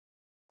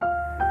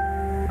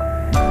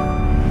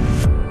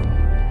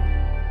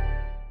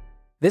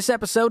This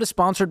episode is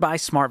sponsored by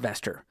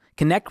SmartVestor.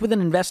 Connect with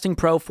an investing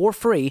pro for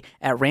free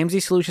at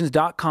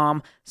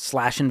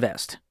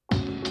RamseySolutions.com/invest.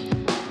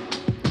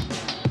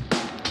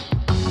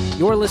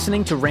 You're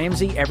listening to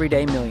Ramsey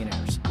Everyday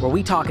Millionaires, where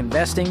we talk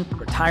investing,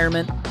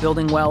 retirement,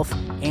 building wealth,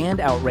 and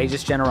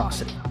outrageous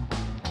generosity.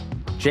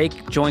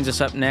 Jake joins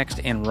us up next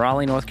in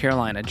Raleigh, North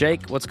Carolina.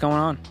 Jake, what's going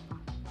on?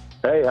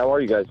 Hey, how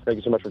are you guys? Thank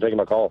you so much for taking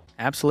my call.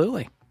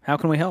 Absolutely. How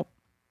can we help?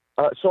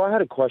 So I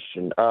had a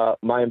question.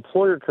 My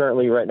employer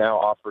currently right now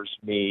offers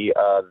me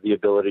the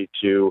ability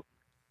to,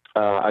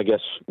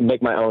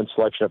 make my own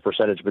selection of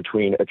percentage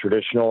between a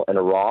traditional and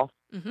a Roth.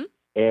 Mm-hmm.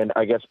 And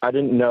I guess I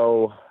didn't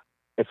know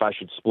if I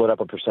should split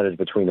up a percentage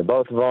between the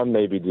both of them,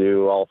 maybe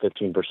do all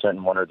 15%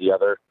 in one or the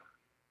other.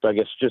 So I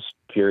guess just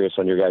curious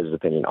on your guys'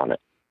 opinion on it.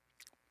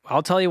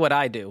 I'll tell you what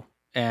I do.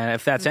 And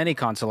if that's any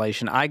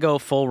consolation, I go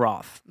full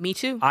Roth. Me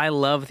too. I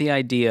love the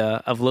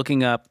idea of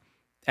looking up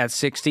at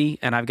 60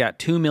 and I've got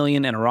 $2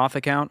 million in a Roth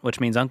account, which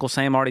means Uncle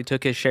Sam already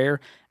took his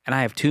share, and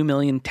I have $2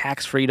 million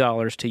tax-free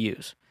dollars to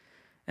use.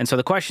 And so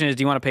the question is,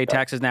 do you want to pay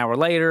taxes now or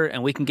later?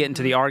 And we can get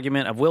into the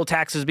argument of will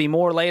taxes be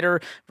more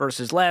later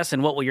versus less,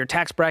 and what will your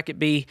tax bracket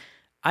be?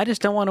 I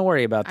just don't want to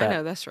worry about that. I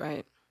know, that's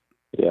right.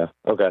 Yeah.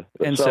 Okay.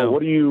 And so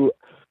what do you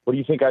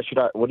think I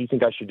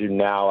should do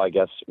now? I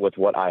guess with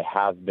what I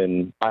have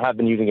been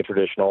using a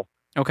traditional.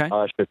 Okay.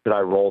 Should I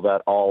roll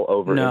that all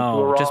over into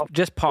a Roth?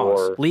 Just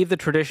pause. Leave the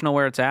traditional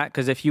where it's at,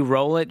 because if you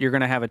roll it, you're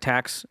going to have a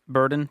tax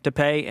burden to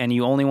pay, and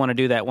you only want to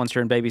do that once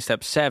you're in baby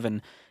step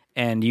 7,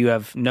 and you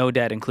have no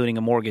debt, including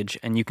a mortgage,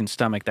 and you can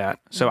stomach that.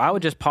 So I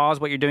would just pause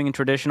what you're doing in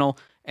traditional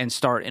and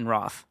start in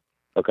Roth.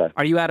 Okay.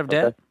 Are you out of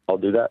debt? I'll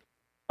do that.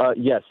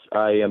 Yes,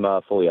 I am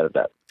fully out of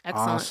debt.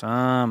 Excellent.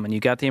 Awesome. And you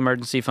got the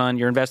emergency fund.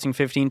 You're investing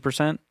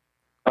 15%?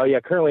 Oh,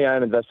 yeah. Currently, I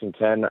am investing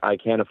 10. I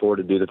can't afford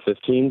to do the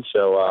 15,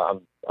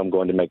 so I'm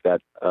going to make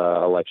that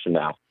election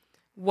now.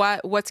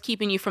 What's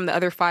keeping you from the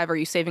other 5? Are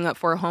you saving up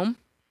for a home?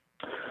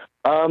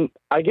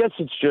 I guess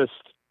it's just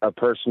a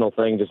personal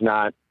thing, just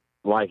not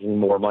liking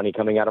more money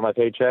coming out of my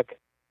paycheck.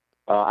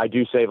 I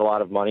do save a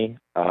lot of money.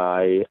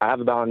 I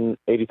have about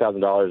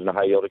 $80,000 in a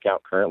high yield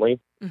account currently,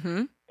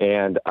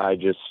 and I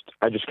just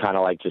kind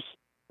of like just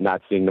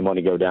not seeing the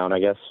money go down, I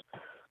guess.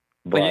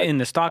 But in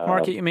the stock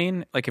market, you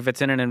mean? Like if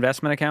it's in an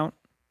investment account?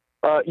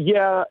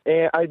 Yeah,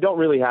 and I don't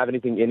really have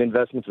anything in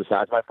investments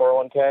besides my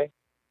 401k.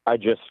 I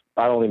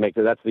only make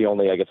that's the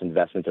only, I guess,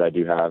 investment that I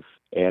do have.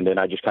 And then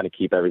I just kind of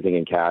keep everything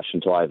in cash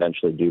until I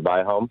eventually do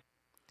buy a home.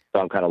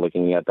 So I'm kind of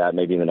looking at that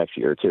maybe in the next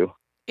year or two.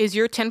 Is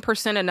your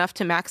 10% enough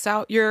to max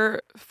out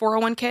your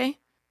 401k?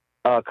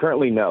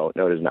 Currently, no,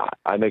 it is not.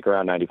 I make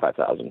around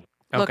 $95,000.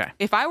 Look, Okay.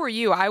 if I were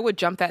you, I would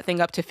jump that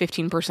thing up to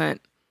 15%.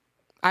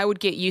 I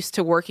would get used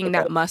to working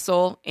that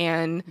muscle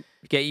and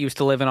get used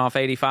to living off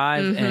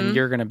 85, and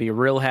you're going to be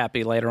real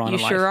happy later on in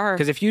life. You sure are.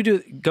 Because if you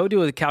go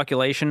do a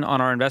calculation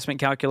on our investment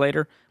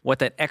calculator, what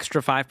that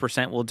extra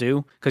 5% will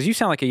do, because you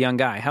sound like a young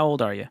guy. How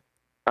old are you?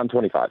 I'm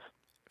 25.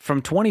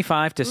 From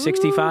 25 to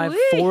 65,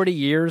 40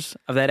 years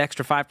of that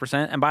extra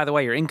 5%. And by the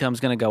way, your income's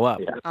going to go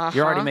up. Yeah.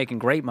 You're already making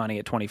great money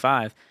at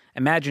 25.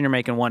 Imagine you're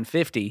making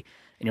 150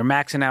 and you're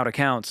maxing out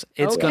accounts.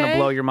 It's going to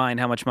blow your mind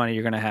how much money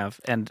you're going to have.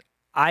 And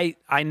I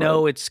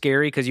know it's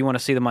scary because you want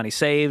to see the money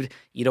saved.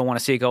 You don't want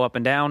to see it go up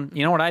and down.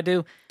 You know what I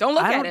do? Don't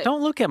look at it.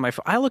 Don't look at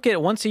I look at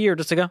it once a year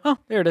just to go, oh,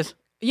 there it is.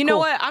 You know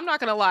what? I'm not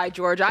going to lie,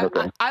 George. I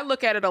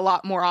look at it a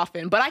lot more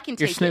often, but I can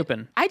take You're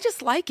snooping. I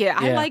just like it.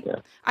 Yeah.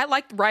 I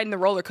like riding the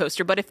roller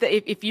coaster, but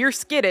if you're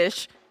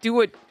skittish, do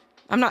it.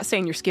 I'm not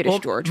saying you're skittish,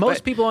 George.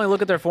 Most people only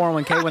look at their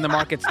 401k when the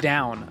market's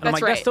down. I'm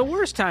like, right. That's the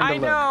worst time to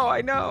look.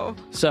 I know.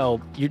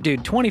 So,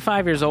 dude,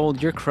 25 years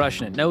old, you're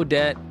crushing it. No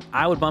debt.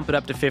 I would bump it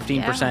up to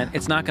 15%. Yeah.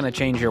 It's not going to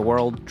change your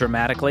world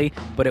dramatically,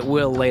 but it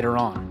will later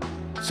on.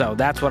 So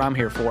that's what I'm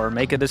here for.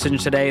 Make a decision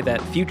today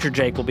that future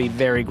Jake will be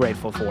very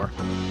grateful for.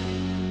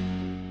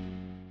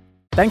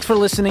 Thanks for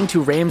listening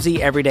to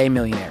Ramsey Everyday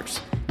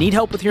Millionaires. Need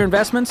help with your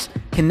investments?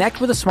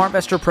 Connect with a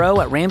SmartVestor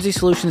Pro at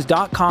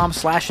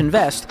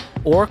RamseySolutions.com/invest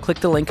or click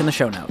the link in the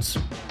show notes.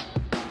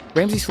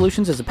 Ramsey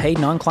Solutions is a paid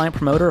non-client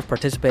promoter of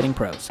participating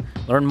pros.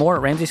 Learn more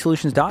at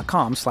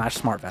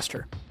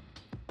RamseySolutions.com/SmartVestor.